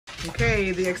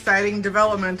Okay, the exciting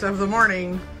development of the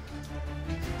morning.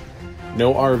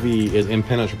 No RV is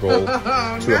impenetrable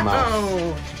to a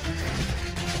mouse.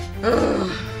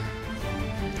 Ugh.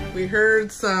 We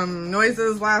heard some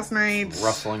noises last night.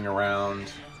 Rustling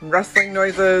around. Rustling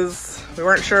noises. We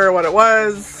weren't sure what it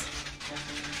was.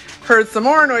 Heard some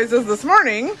more noises this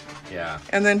morning. Yeah.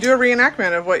 And then do a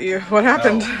reenactment of what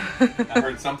happened. Oh, I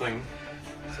heard something,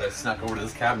 so I snuck over to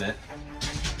this cabinet,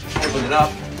 opened it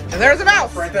up, and there's a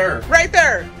mouse right there. Right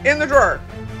there in the drawer.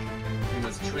 He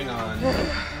was chewing on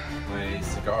my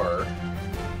cigar.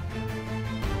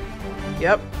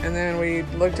 Yep, and then we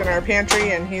looked in our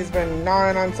pantry and he's been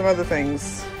gnawing on some other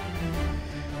things.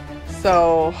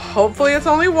 So hopefully it's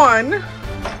only one.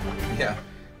 Yeah.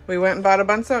 We went and bought a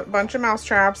bunch of mouse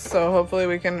traps, so hopefully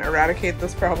we can eradicate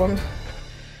this problem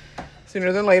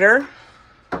sooner than later.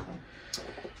 I'm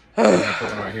gonna put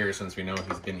him right here since we know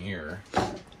he's been here.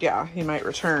 Yeah, he might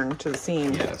return to the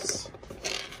scene. Yes.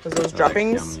 Is those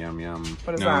droppings? Yum, yum, yum.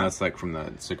 What is that? that? No, that's like from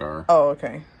the cigar. Oh,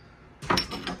 okay.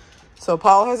 So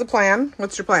Paul has a plan.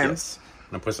 What's your plan? Yes.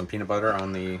 I'm gonna put some peanut butter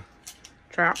on the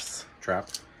Traps.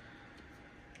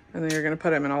 And then you're gonna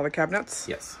put them in all the cabinets?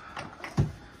 Yes.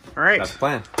 All right. That's the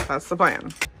plan. That's the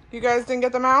plan. You guys didn't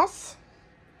get the mouse?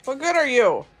 What good are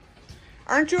you?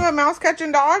 Aren't you a mouse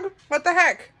catching dog? What the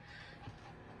heck?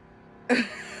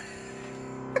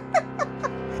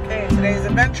 Okay, today's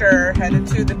adventure headed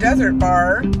to the desert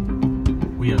bar.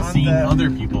 We have seen other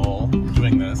people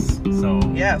doing this, so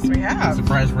yes, we have. I'm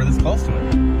surprised we're this close to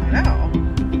it. I know.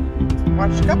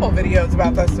 Watched a couple videos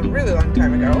about this a really long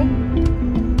time ago.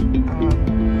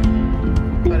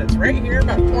 But it's right here,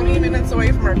 about 20 minutes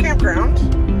away from our campground.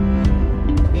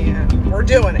 And we're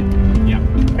doing it. Yeah.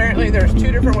 Apparently there's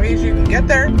 2 different ways you can get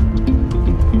there.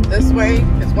 This way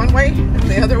is one way, and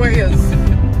the other way is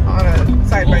on a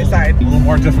side-by-side. A little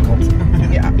more difficult.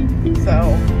 Yeah.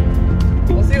 So,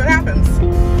 we'll see what happens.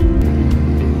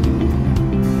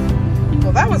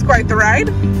 Well, that was quite the ride.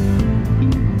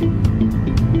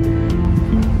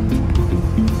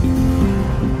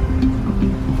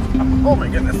 Oh my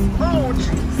goodness. Oh,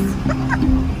 jeez.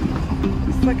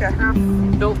 It's like a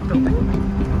half-built building.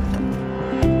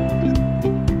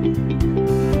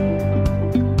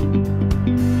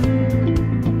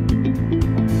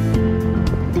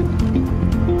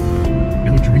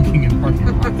 No drinking in parking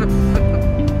lot.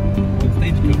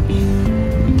 Stagecoach.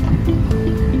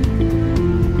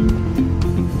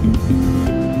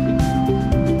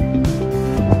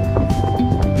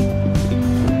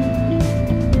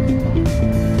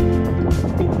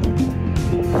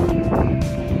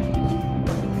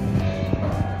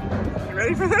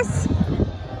 For this?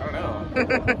 I don't know.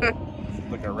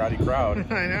 It's like a rowdy crowd.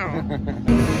 I know.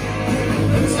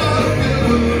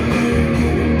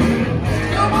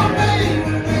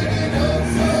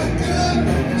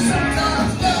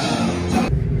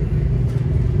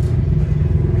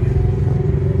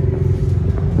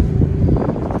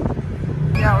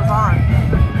 Yeah, it was on.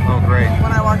 Oh, great.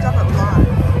 When I walked up, it was on.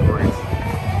 Great.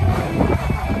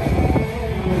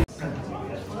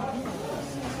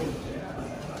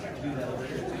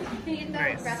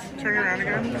 Nice. Turn around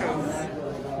again.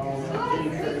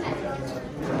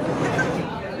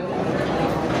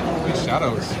 These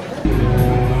shadows.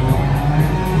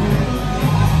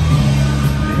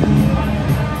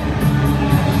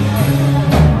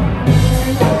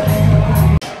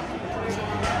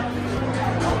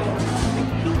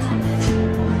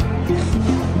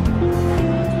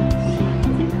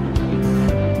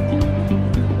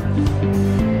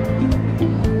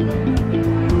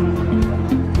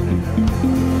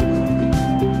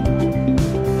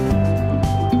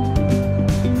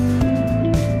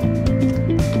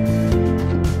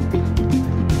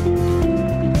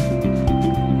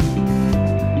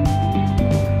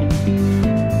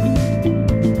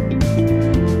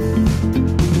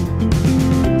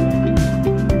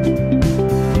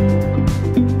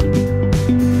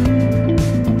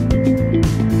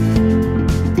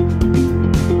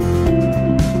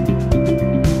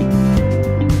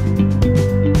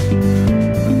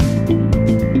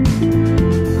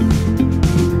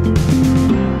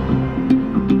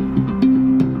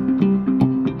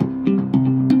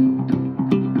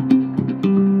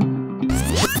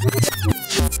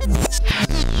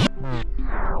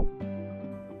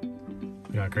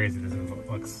 Yeah, crazy. This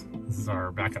is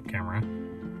our backup camera,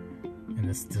 and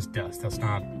this just dust. That's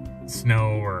not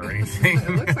snow or anything. It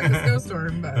looks like a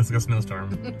snowstorm, but that's like a snowstorm.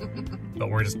 But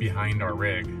we're just behind our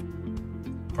rig,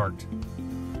 parked.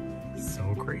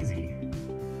 So crazy.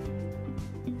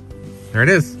 There it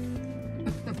is.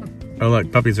 Oh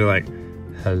look, puppies are like,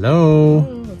 hello.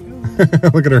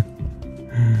 Oh, look at her.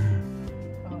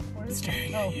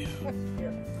 staring at you. you.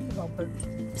 Here, I'll put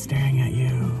Staring at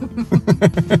you.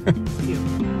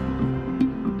 cute.